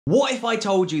What if I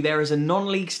told you there is a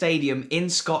non-league stadium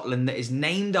in Scotland that is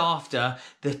named after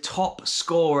the top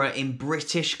scorer in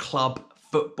British club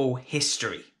football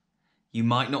history? You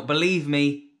might not believe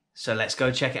me, so let's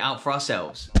go check it out for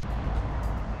ourselves.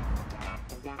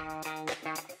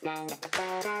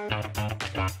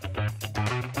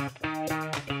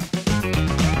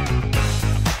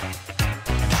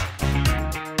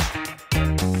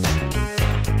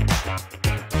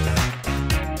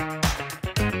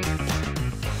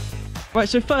 Right,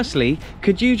 so firstly,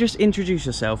 could you just introduce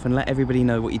yourself and let everybody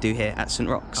know what you do here at St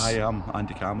Roch's? I am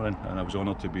Andy Cameron, and I was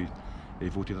honoured to be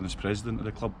voted in as president of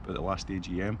the club at the last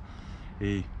AGM.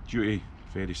 Due to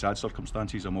very sad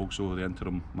circumstances, I'm also the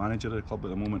interim manager of the club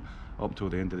at the moment, up until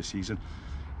the end of the season.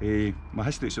 My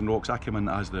history at St Roch's, I came in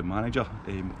as the manager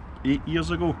 8 years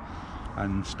ago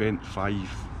and spent 5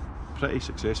 pretty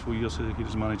successful years here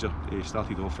as manager.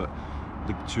 Started off at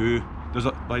League 2.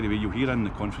 By the way, you'll hear in the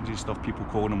conferences stuff people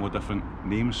calling them all different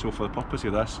names, so for the purpose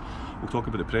of this, we'll talk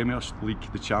about the Premier League,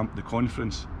 the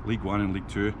Conference, League 1 and League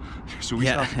 2. So we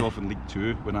started off in League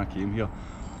 2 when I came here,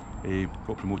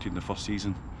 got promoted in the first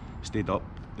season, stayed up,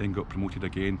 then got promoted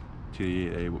again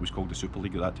to what was called the Super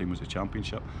League. At that time was the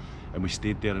Championship, and we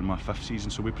stayed there in my 5th season,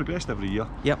 so we progressed every year.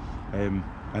 And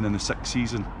in the 6th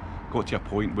season, got to a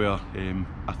point where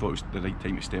I thought it was the right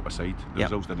time to step aside. The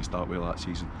results didn't start well that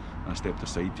season, and I stepped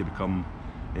aside to become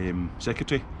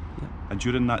secretary. And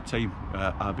during that time,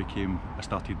 I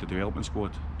started the development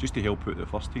squad just to help out the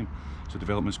first team. So the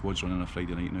development squad's running on a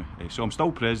Friday night now. So I'm still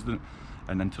president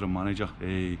and interim manager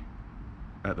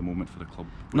at the moment for the club.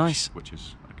 Which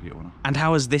is a great honour. And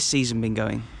how has this season been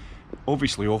going?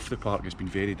 Obviously off the park it's been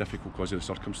very difficult because of the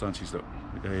circumstances that,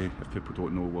 if people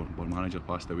don't know, our manager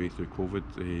passed away through COVID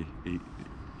in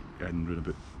around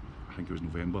about, I think it was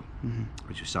November,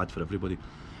 which was sad for everybody.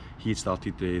 He had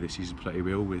started the season pretty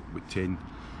well with 10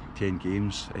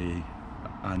 games,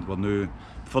 and we're now,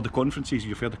 for the conferences,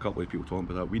 you've heard a couple of people talking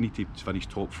about that, we need to finish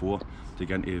top 4 to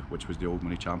get into, which was the Old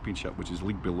Money Championship, which is the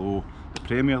league below the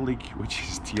Premier League, which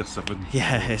is tier 7.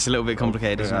 Yeah, it's a little bit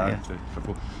complicated, isn't it?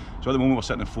 Football. So at the moment we're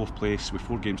sitting in 4th place with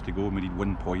 4 games to go, and we need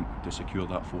 1 point to secure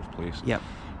that 4th place.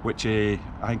 Which I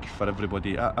think for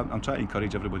everybody, I'm trying to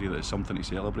encourage everybody that it's something to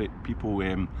celebrate. People,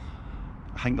 I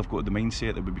think they've got the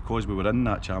mindset that because we were in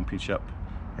that championship,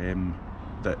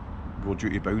 that we're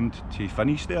duty bound to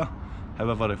finish there.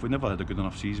 However, if we never had a good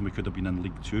enough season, we could have been in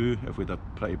League 2. If we had a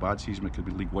pretty bad season, it could have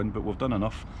been League 1. But we've done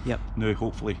enough. Now,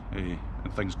 hopefully,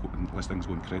 unless things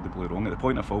go incredibly wrong. At the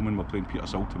point of filming, we're playing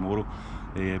Petersall tomorrow.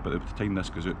 But at the time this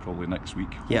goes out, probably next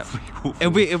week. Hopefully.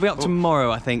 It'll be up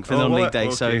tomorrow, I think, for the non-league day.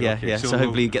 So so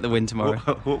hopefully you get the win tomorrow.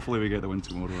 Hopefully we get the win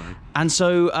tomorrow. Right? And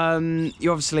so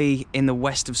you're obviously in the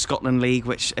West of Scotland League,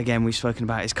 which again we've spoken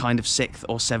about is kind of 6th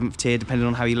or 7th tier, depending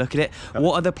on how you look at it.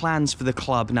 What are the plans for the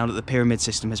club now that the pyramid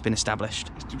system has been established?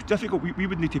 It's difficult. We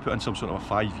would need to put in some sort of a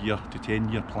 5-year to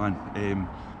 10-year plan.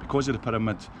 Because of the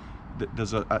pyramid,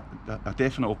 there's a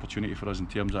definite opportunity for us in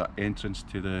terms of entrance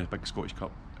to the big Scottish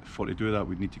Cup. For to do that,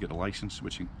 we'd need to get the licence,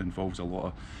 which involves a lot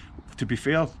of, to be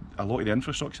fair, a lot of the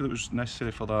infrastructure that was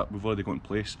necessary for that we've already got in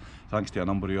place, thanks to a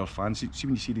number of our fans. See,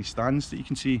 when you see these stands that you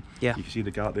can see, you can see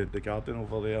the garden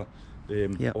over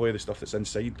there, all of the stuff that's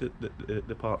inside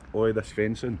the park, all of this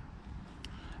fencing.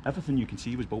 Everything you can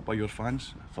see was built by your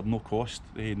fans for no cost.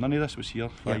 None of this was here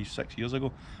 5-6 years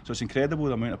ago. So it's incredible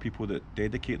the amount of people that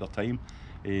dedicate their time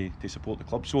to support the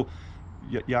club. So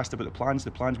you asked about the plans.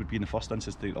 The plans would be in the first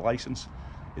instance to get the licence.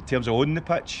 In terms of owning the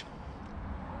pitch,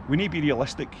 we need to be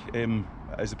realistic.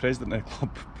 As the president of the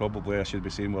club, probably I should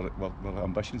be saying our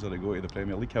ambitions are to go to the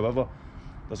Premier League. However,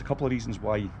 there's a couple of reasons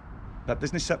why that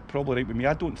doesn't sit probably right with me.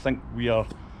 I don't think we've got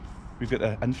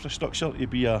the infrastructure to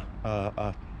be a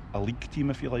league team,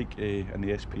 if you like, in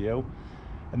the SPL.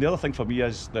 And the other thing for me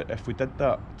is that if we did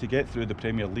that, to get through the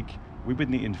Premier League, we would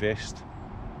need to invest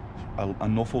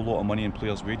an awful lot of money in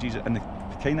players' wages. And the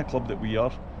kind of club that we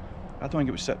are, I don't think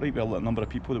it would sit right with a number of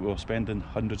people that were spending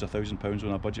hundreds of £1,000s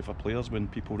on a budget for players when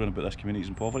people run about this community's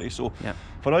in poverty. So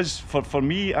for us, for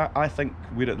me, I think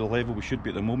we're at the level we should be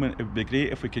at the moment. It would be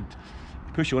great if we could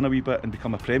push on a wee bit and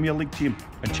become a Premier League team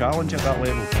and challenge at that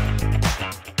level.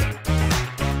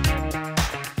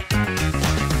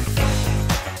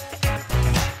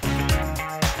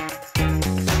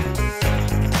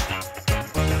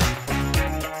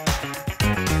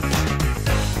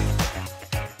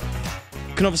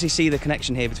 You can obviously see the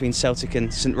connection here between Celtic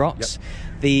and St Roch's.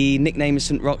 The nickname is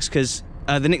St Roch's because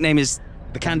the nickname is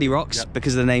the Candy Rocks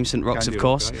because of the name St Roch's, of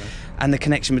course. And the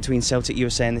connection between Celtic, you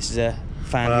were saying this is a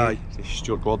fan.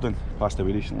 Stuart Gordon passed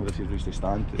away recently. This is the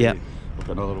stand. We've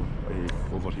got another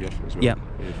over here as well.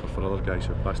 for other guys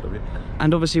who passed away.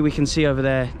 And obviously we can see over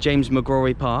there James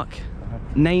McGrory Park,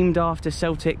 named after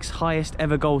Celtic's highest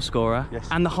ever goal scorer, Yes.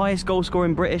 and the highest goal scorer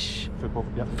in British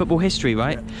Football history,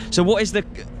 right? Yeah. So what is the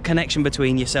connection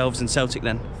between yourselves and Celtic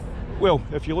then? Well,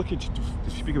 if you look at,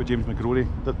 speaking of James McGrory,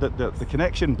 the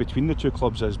connection between the two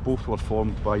clubs is both were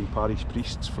formed by parish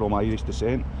priests from Irish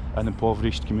descent in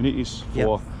impoverished communities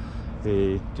for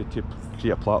to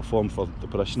create a platform for the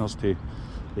parishioners to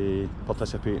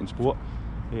participate in sport.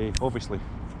 Obviously,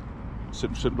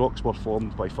 St Roch's were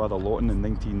formed by Father Lawton in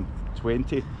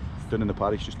 1920 down in the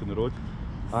parish just down the road,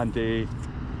 and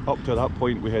up to that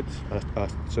point we had a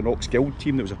St Roch's Guild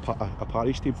team that was a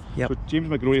parish team. Yep. So James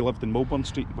McGrory lived in Milburn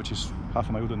Street, which is half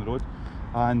a mile down the road,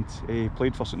 and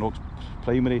played for St Roch's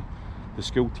Primary, the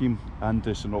school team and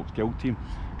the St Roch's Guild team.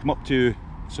 Come up to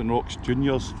St Roch's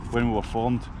Juniors when we were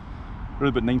formed around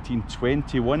about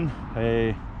 1921,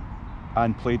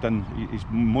 and played in his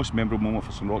most memorable moment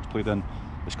for St Roch's, played in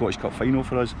the Scottish Cup final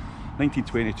for us.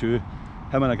 1922,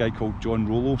 him and a guy called John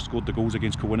Rollo scored the goals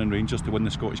against Kilwinning Rangers to win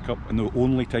the Scottish Cup, in the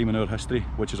only time in our history,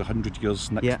 which is 100 years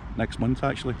next month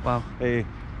actually. Wow.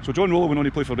 So John Rollo went on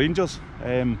to play for Rangers,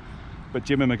 but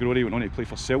Jamie McGrory went on to play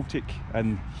for Celtic,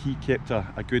 and he kept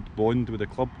a good bond with the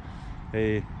club.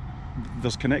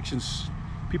 There's connections,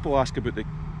 people ask about the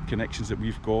connections that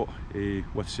we've got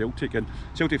with Celtic, and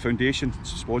Celtic Foundation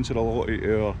sponsor a lot of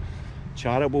our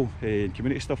charitable and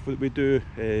community stuff that we do,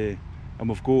 and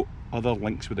we've got other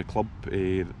links with the club.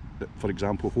 For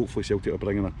example, hopefully Celtic are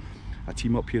bringing a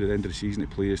team up here at the end of the season to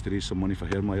play us to raise some money for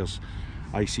Hermeyer's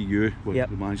ICU where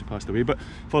the manager passed away. But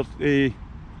for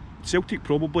Celtic,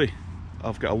 probably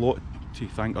I've got a lot to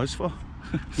thank us for.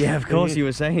 Yeah, of course, you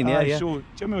were saying, yeah. So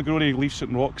Jimmy McGrory leaves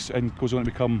St Roch's and goes on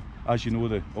to become, as you know,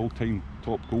 the all-time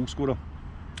top goal scorer.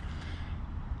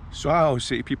 So I always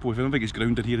say to people, if anything gets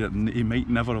grounded here, he might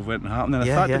never have went and happened. And if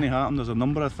that didn't happen, there's a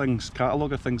number of things,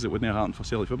 catalogue of things that wouldn't have happened for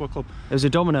Celtic Football Club. There was a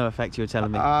domino effect, you were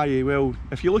telling me. Aye, well,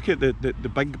 if you look at the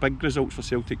big results for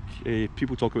Celtic,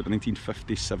 people talk about the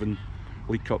 1957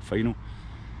 League Cup final.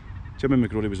 Jimmy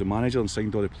McGrory was the manager and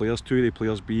signed all the players, two of the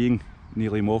players being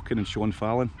Neil Mockin and Sean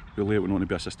Fallon, who later went on to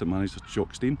be assistant manager to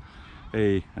Jock Stein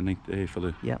for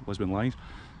the Lisbon Lions.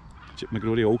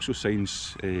 McGrory also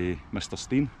signs Mr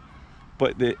Stein.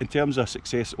 But in terms of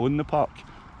success on the park,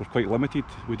 we're quite limited.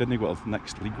 We didn't get our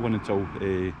next League One until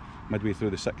midway through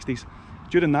the 60s.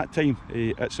 During that time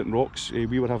at St Roch's,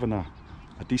 we were having a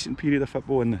decent period of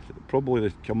football, and probably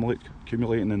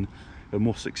accumulating in the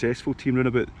most successful team around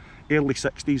about early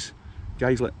 60s.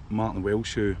 Guys like Martin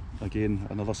Welsh, who again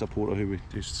another supporter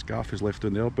whose scarf is left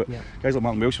on there, but guys like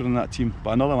Martin Welsh were in that team.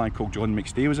 But another man called John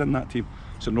McStay was in that team,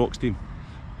 St Roch's team,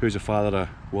 who's the father of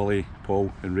Willie,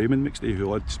 Paul and Raymond McStay,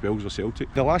 who had spells with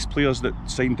Celtic. The last players that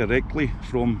signed directly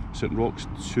from St Roch's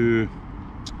to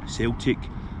Celtic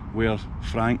were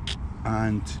Frank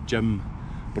and Jim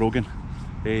Brogan.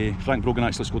 Frank Brogan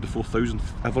actually scored the 4,000th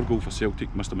ever goal for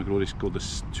Celtic. Mr McGrory scored the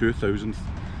 2,000th.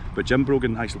 But Jim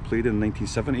Brogan actually played in the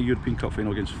 1970 European Cup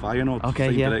final against Feyenoord,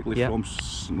 signed directly from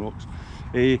St Roch's.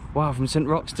 Wow, from St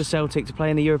Roch's to Celtic to play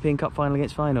in the European Cup final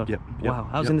against Feyenoord. Wow,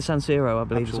 that was in the San Siro, I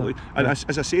believe. Absolutely. And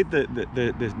as I said,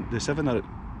 the 7 or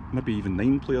maybe even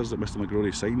 9 players that Mr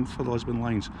McGrory signed for the Lisbon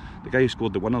Lions, the guy who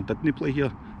scored the winner didn't play here,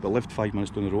 but lived 5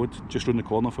 minutes down the road, just round the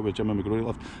corner from where Jim McGrory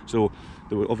lived. So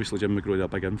there were obviously Jim McGrory had a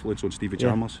big influence on Stevie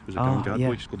Chalmers, who's a Grand Guard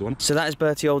boy, scored the winner. So that is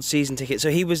Bertie Old's season ticket. So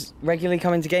he was regularly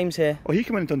coming to games here? Oh, he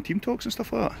came in and done team talks and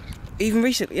stuff like that. Even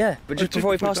recently, but just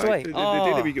before he passed away? The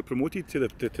day that we got promoted to the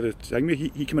thing,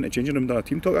 he came in the changing room and done a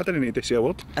team talk. I didn't need to say a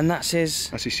word. And that's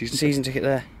his season ticket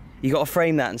there. You got to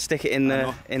frame that and stick it in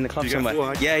the club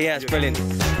somewhere. Yeah, it's brilliant.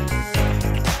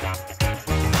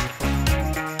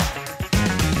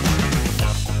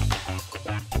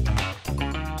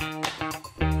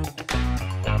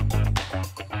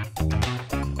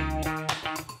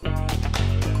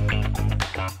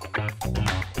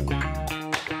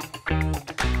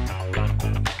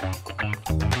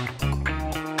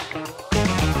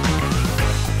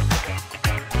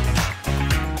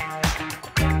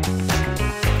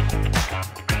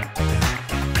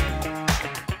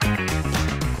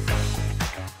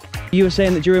 You were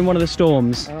saying that during one of the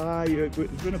storms? It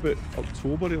was around about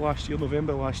October last year,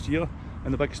 November last year,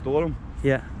 in the big storm.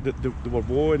 Yeah. The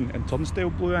Warbow and Turnstile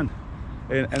blew in,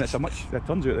 and it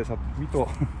turns out we thought,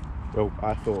 well,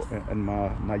 I thought in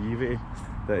my naivety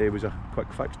that it was a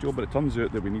quick fix job, but it turns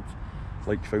out that we need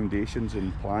like foundations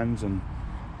and plans and.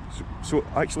 So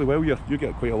actually, well, you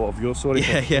get quite a lot of yours. Sorry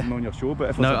for coming on your show, but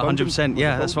if no, 100%,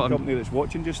 that's what I'm. Company that's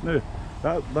watching just now,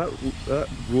 that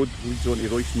road leads onto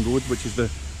Royston Road, which is the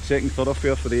second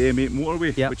thoroughfare for the M8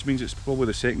 motorway, which means it's probably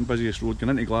the second busiest road going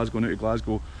into Glasgow and out of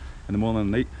Glasgow in the morning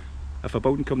and night. If a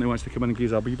building company wants to come in and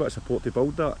give us a wee bit of support to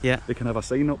build that, they can have a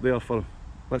sign up there for,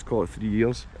 let's call it 3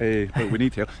 years, but we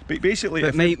need help. But basically,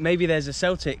 but maybe there's a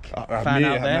Celtic fan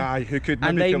out there, who could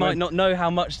and they might not know how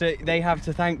much they have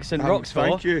to thank St Roch's for.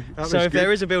 Thank you. So if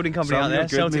there is a building company out there,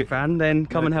 Celtic fan, then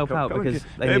come and help out, because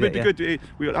they need it would be good.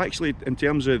 We are actually, in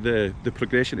terms of the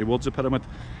progression towards the pyramid,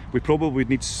 we probably would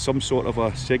need some sort of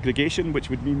a segregation, which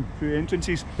would mean 2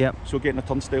 entrances. So getting a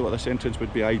turnstile at this entrance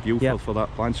would be ideal for that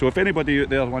plan. So if anybody out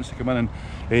there wants to come in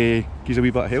and give us a wee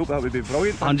bit of help, that would be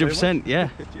brilliant. 100%, yeah.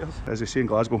 As they say in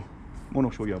Glasgow, Mono,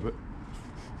 I'll show you about.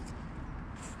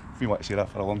 We want to say that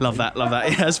for a long time. Love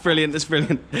that. Yeah, that's brilliant.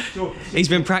 He's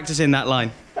been practicing that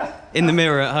line in the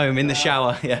mirror at home, in the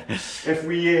shower. Yeah. If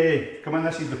we come in,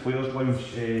 this is the players'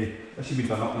 lounge. This has been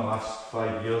done up in the last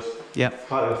 5 years.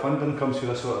 Part of the funding comes through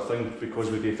this sort of thing because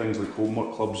we do things like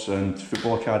homework clubs and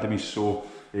football academies. So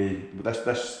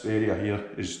this area here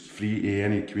is free to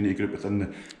any community group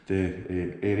within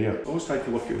the area. I always tried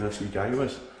to work out who this wee guy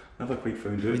was. Never quite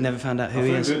found out. We never found out who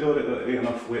he is. I found out though, right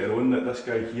enough later on that this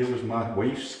guy here was my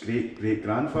wife's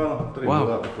great-great-grandfather. Didn't know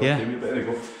that before I came here, but there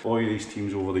you go. All of these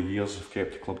teams over the years have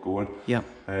kept the club going.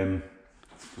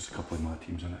 There's a couple of my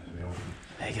teams in it as well.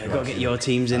 There you go, got to get your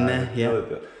teams in there.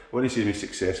 I wouldn't say any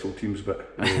successful teams,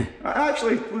 but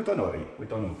actually we've done alright. We've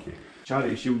done okay.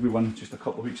 Charity Shield we won just a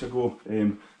couple of weeks ago.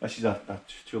 This is a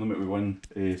tournament we won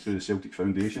through the Celtic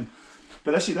Foundation.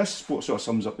 But this what sort of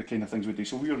sums up the kind of things we do.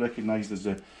 So we were recognised as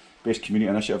the best community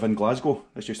initiative in Glasgow.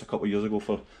 It's just a couple of years ago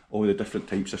for all the different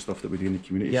types of stuff that we do in the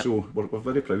community. So we're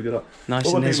very proud of that.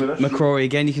 Nice, and there's McGrory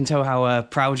again. You can tell how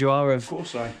proud you are of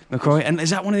McGrory. And is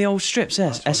that one of the old strips?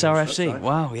 Yes, SRFC.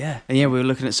 Wow, yeah. And yeah, we were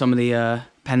looking at some of the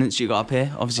pennants you got up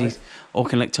here. Obviously,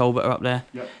 Auchinleck Talbot are up there.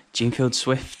 Jeanfield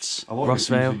Swifts, a lot Rossvale. Of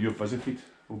the teams that you've visited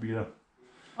will be there.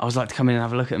 I always like to come in and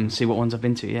have a look at them and see what ones I've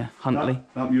been to. Huntley.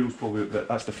 That mural's probably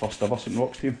that's the first ever St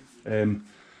Roch team.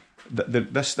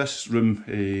 This room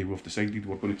we've decided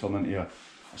we're going to turn into a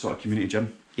sort of community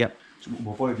gym. So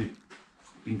we've already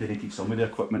been donated some of the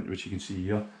equipment, which you can see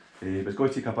here. But it's going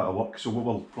to take a bit of work, so what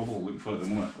we're probably looking for at the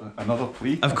moment, another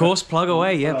plea. Of course, plug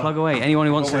away, plug away. Anyone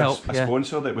who wants to help. A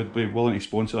sponsor that would be willing to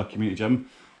sponsor a community gym,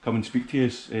 come and speak to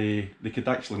us. They could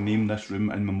actually name this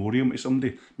room in memoriam to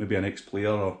somebody, maybe an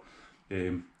ex-player or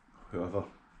whoever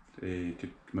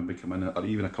could maybe come in, or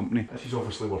even a company. This is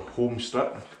obviously our home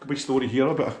strip. A wee story here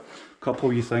about a couple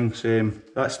of wee things.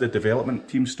 That's the development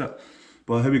team strip.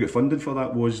 But how we got funded for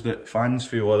that was that fans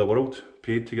from all over the world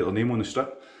paid to get their name on the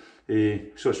strip.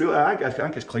 So it's really, I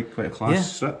think it's quite a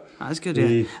class strip. That's good,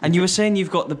 and you were saying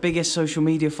you've got the biggest social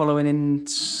media following in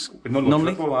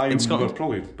non-league in Scotland? We're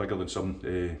probably bigger than some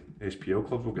SPL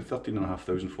clubs. We've got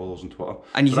 13,500 followers on Twitter.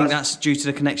 And you think that's due to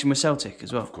the connection with Celtic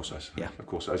as well? Of course it is. Of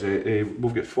course it is.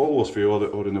 We've got followers from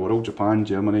all in the world, Japan,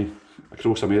 Germany,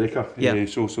 across America.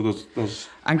 So there's...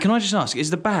 And can I just ask, is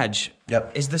the badge,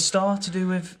 is the star to do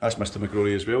with... That's Mr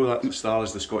McGrory as well. That star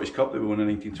is the Scottish Cup that we won in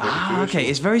 1922. Okay,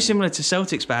 it's very similar to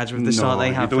Celtic's badge with the star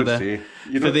they have for the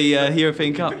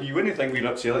European Cup. You wouldn't think we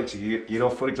ripped Celtic's year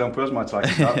off, for example. Here's my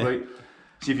tracky tap, right?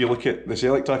 See if you look at the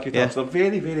Celtic tracky taps, they're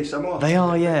very, very similar. They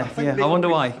are, I wonder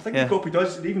why. I think they copied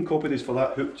us. They even copied us for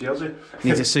that hoop jersey.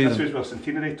 Need to sue them. This was our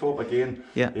centenary top again,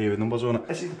 with numbers on it.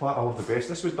 This is the part I love the best.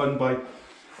 This was done by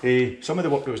some of the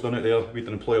work that was done out there. We did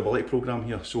an employability programme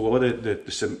here, so all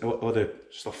the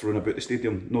stuff thrown about the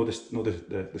stadium,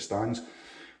 the stands,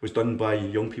 was done by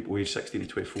young people aged 16 to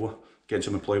 24, getting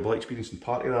some employability experience, and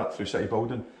part of that through City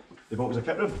Building. They bought us a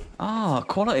kit room.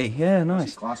 Quality, nice.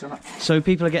 It's class, isn't it? So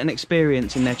people are getting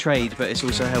experience in their trade, but it's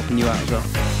also helping you out as well.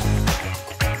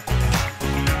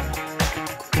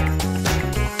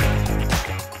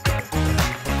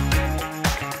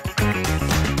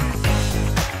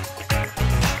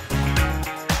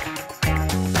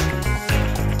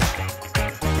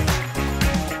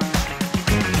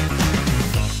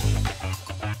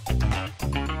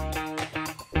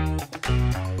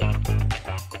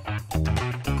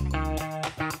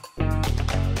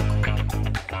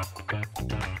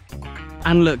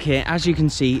 And look here, as you can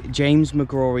see, James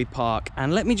McGrory Park.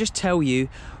 And let me just tell you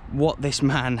what this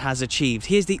man has achieved.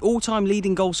 He is the all-time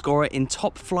leading goal scorer in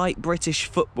top-flight British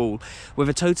football, with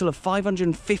a total of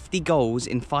 550 goals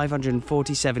in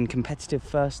 547 competitive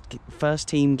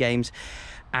first-team games.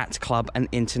 at club and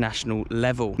international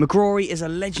level. McGrory is a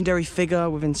legendary figure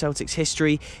within Celtic's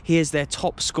history. He is their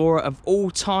top scorer of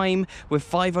all time with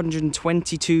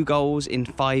 522 goals in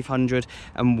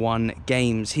 501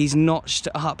 games. He's notched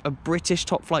up a British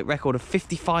top flight record of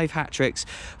 55 hat-tricks,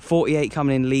 48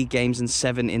 coming in league games and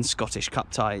 7 in Scottish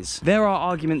Cup ties. There are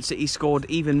arguments that he scored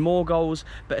even more goals,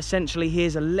 but essentially he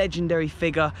is a legendary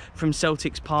figure from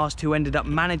Celtic's past who ended up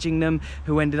managing them,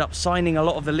 who ended up signing a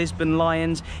lot of the Lisbon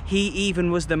Lions. He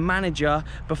even was the manager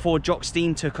before Jock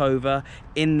Stein took over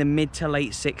in the mid to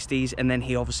late 60s, and then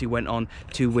he obviously went on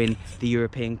to win the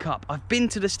European Cup. I've been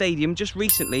to the stadium just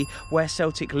recently where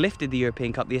Celtic lifted the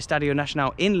European Cup, the Estadio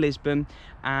Nacional in Lisbon,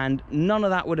 and none of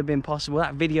that would have been possible.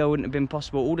 That video wouldn't have been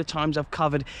possible. All the times I've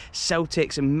covered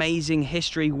Celtic's amazing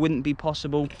history wouldn't be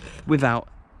possible without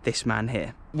this man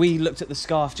here. We looked at the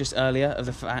scarf just earlier of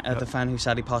the fan who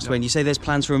sadly passed away, and you say there's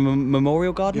plans for a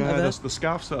memorial garden over there? There's the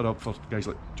scarves that are up for guys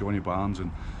like Johnny Barnes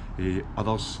and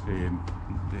others,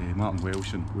 Martin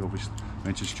Welsh, and we always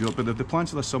mentioned Stuart, but the plans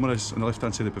for this summer is on the left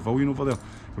hand side of the pavilion over there.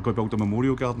 We're going to build a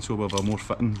memorial garden so we'll have a more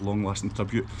fitting, long lasting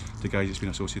tribute to guys that's been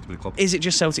associated with the club. Is it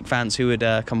just Celtic fans who would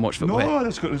come watch football? No,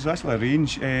 there's actually a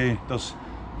range. There's,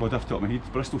 well, off the top of my head,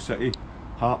 Bristol City,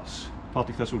 Hearts,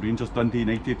 Partick Thistle, Rangers, Dundee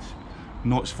United,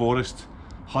 Notts Forest,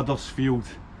 Huddersfield,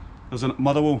 there's a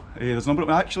Motherwell, there's a number of,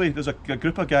 actually there's a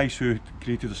group of guys who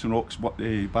created the St Roch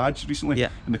badge recently,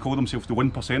 and they call themselves the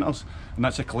 1%ers, and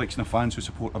that's a collection of fans who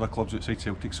support other clubs outside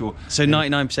Celtic. So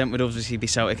 99% would obviously be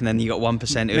Celtic, and then you got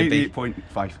 1% who would be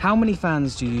 98.5. How many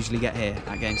fans do you usually get here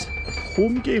at games?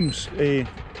 Home games,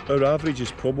 our average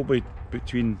is probably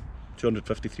between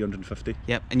 250, 350.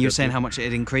 Yep, and you were saying how much it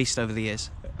had increased over the years?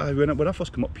 When I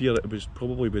first came up here, it was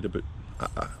probably about,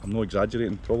 I'm not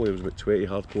exaggerating, probably it was about 20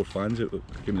 hardcore fans that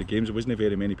came to the games. There wasn't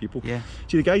very many people. Yeah.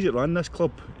 See, the guys that ran this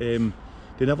club, they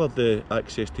never had the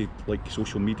access to like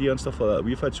social media and stuff like that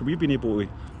we've had, so we've been able to,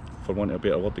 for want of a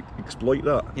better word, exploit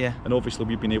that. Yeah. And obviously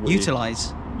we've been able to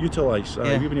utilise. We've been able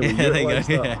to utilise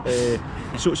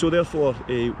that. So therefore,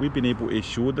 we've been able to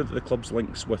show that the club's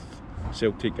links with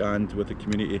Celtic and with the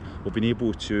community. We've been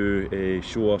able to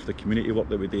show off the community work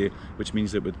that we do, which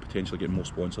means that we'd potentially get more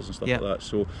sponsors and stuff like that.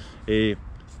 So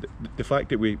the fact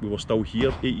that we were still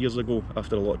here 8 years ago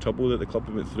after a lot of trouble that the club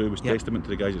went through was testament to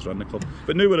the guys that run the club.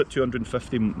 But now we're at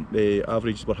 250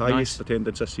 average. Our highest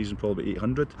attendance this season probably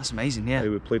 800. That's amazing. Yeah.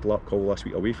 We played Larkhall last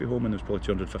week away from home, and there was probably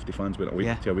 250 fans went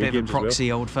away to away bit games of a proxy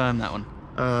as well. old firm, that one.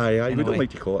 Aye, we don't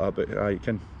like to call it that, but it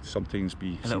can sometimes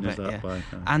be seen as that.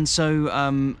 And so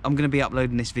I'm going to be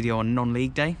uploading this video on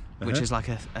non-league day, which is like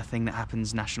a thing that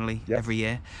happens nationally every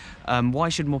year. Why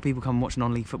should more people come and watch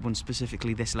non-league football, and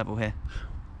specifically this level here?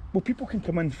 Well, people can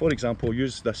come in, for example,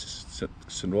 use this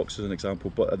St Roch as an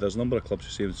example, but there's a number of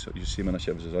clubs who use the same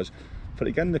initiatives as us. For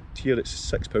to get in the tier,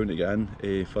 it's £6 to get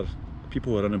in. For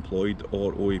people who are unemployed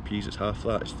or OAPs, it's half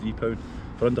that, it's £3.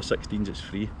 For under 16s, it's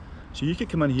free. So you could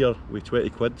come in here with 20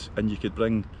 quid and you could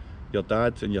bring your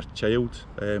dad and your child.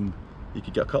 You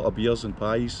could get a couple of beers and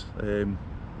pies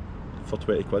for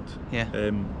 20 quid.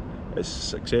 Yeah.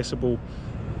 It's accessible.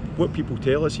 What people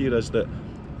tell us here is that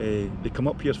they come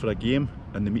up here for a game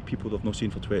and they meet people they've not seen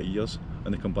for 20 years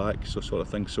and they come back, so sort of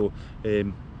thing. So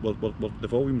the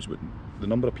volumes, the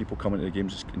number of people coming to the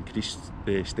games has increased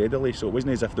steadily, so it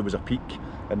wasn't as if there was a peak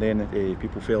and then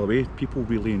people fell away. People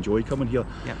really enjoy coming here,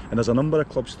 and there's a number of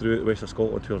clubs throughout the west of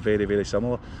Scotland who are very, very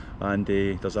similar, and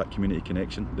there's that community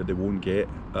connection that they won't get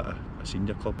at a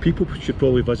senior club. People should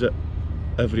probably visit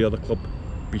every other club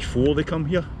before they come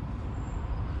here,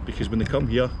 because when they come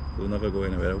here they'll never go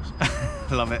anywhere else.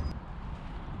 Love it.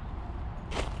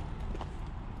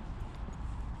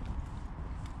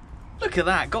 Look at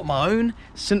that, got my own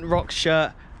St Roch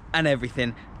shirt and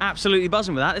everything. Absolutely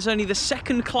buzzing with that. It's only the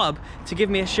second club to give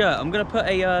me a shirt. I'm going to put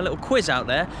a little quiz out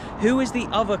there. Who is the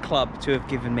other club to have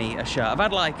given me a shirt? I've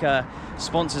had like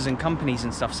sponsors and companies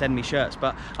and stuff send me shirts,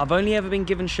 but I've only ever been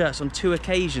given shirts on 2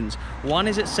 occasions. One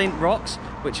is at St Roch,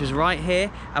 which is right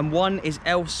here, and one is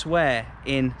elsewhere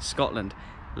in Scotland.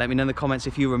 Let me know in the comments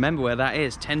if you remember where that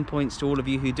is. 10 points to all of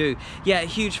you who do. Yeah, a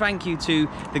huge thank you to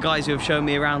the guys who have shown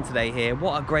me around today here.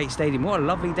 What a great stadium. What a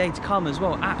lovely day to come as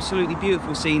well. Absolutely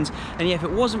beautiful scenes. And yeah, if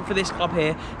it wasn't for this club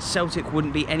here, Celtic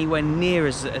wouldn't be anywhere near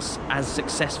as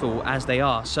successful as they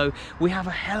are. So we have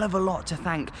a hell of a lot to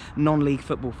thank non-league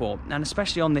football for. And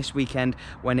especially on this weekend,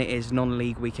 when it is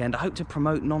non-league weekend, I hope to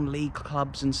promote non-league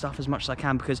clubs and stuff as much as I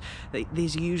can, because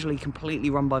these are usually completely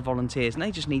run by volunteers and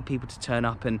they just need people to turn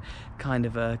up and kind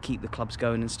of keep the clubs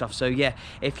going and stuff. So yeah,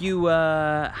 if you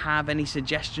have any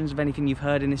suggestions of anything you've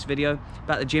heard in this video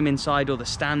about the gym inside or the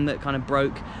stand that kind of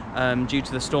broke due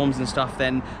to the storms and stuff,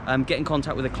 then get in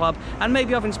contact with the club, and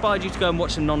maybe I've inspired you to go and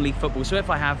watch some non-league football. So if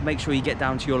I have, make sure you get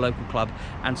down to your local club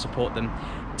and support them.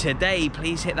 Today,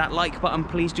 please hit that like button,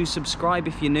 please do subscribe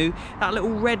if you're new. That little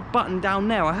red button down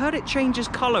there, I heard it changes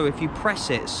colour if you press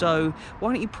it, so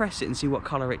why don't you press it and see what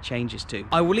colour it changes to.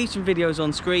 I will leave some videos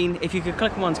on screen. If you could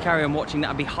click on one to carry on watching, that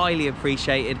would be highly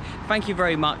appreciated. Thank you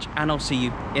very much, and I'll see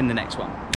you in the next one.